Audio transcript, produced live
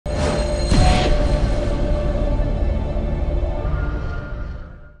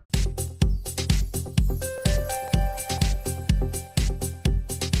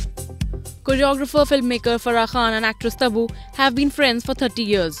Choreographer-filmmaker Farah Khan and actress Tabu have been friends for 30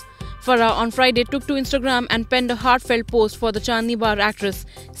 years. Farah on Friday took to Instagram and penned a heartfelt post for the Chandni Bar actress,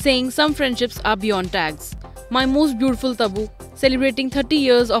 saying some friendships are beyond tags. My most beautiful Tabu, celebrating 30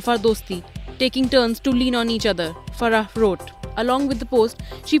 years of our Dosti, taking turns to lean on each other, Farah wrote. Along with the post,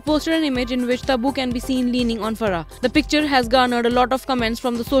 she posted an image in which Tabu can be seen leaning on Farah. The picture has garnered a lot of comments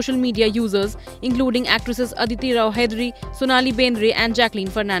from the social media users, including actresses Aditi Rao Hedri, Sonali Bendre and Jacqueline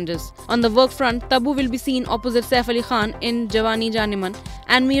Fernandez. On the work front, Tabu will be seen opposite Saif Ali Khan in Jawani Janeman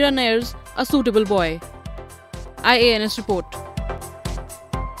and Meera Nair's A Suitable Boy. IANS report.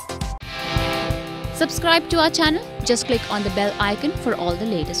 Subscribe to our channel. Just click on the bell icon for all the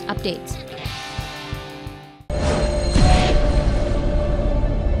latest updates.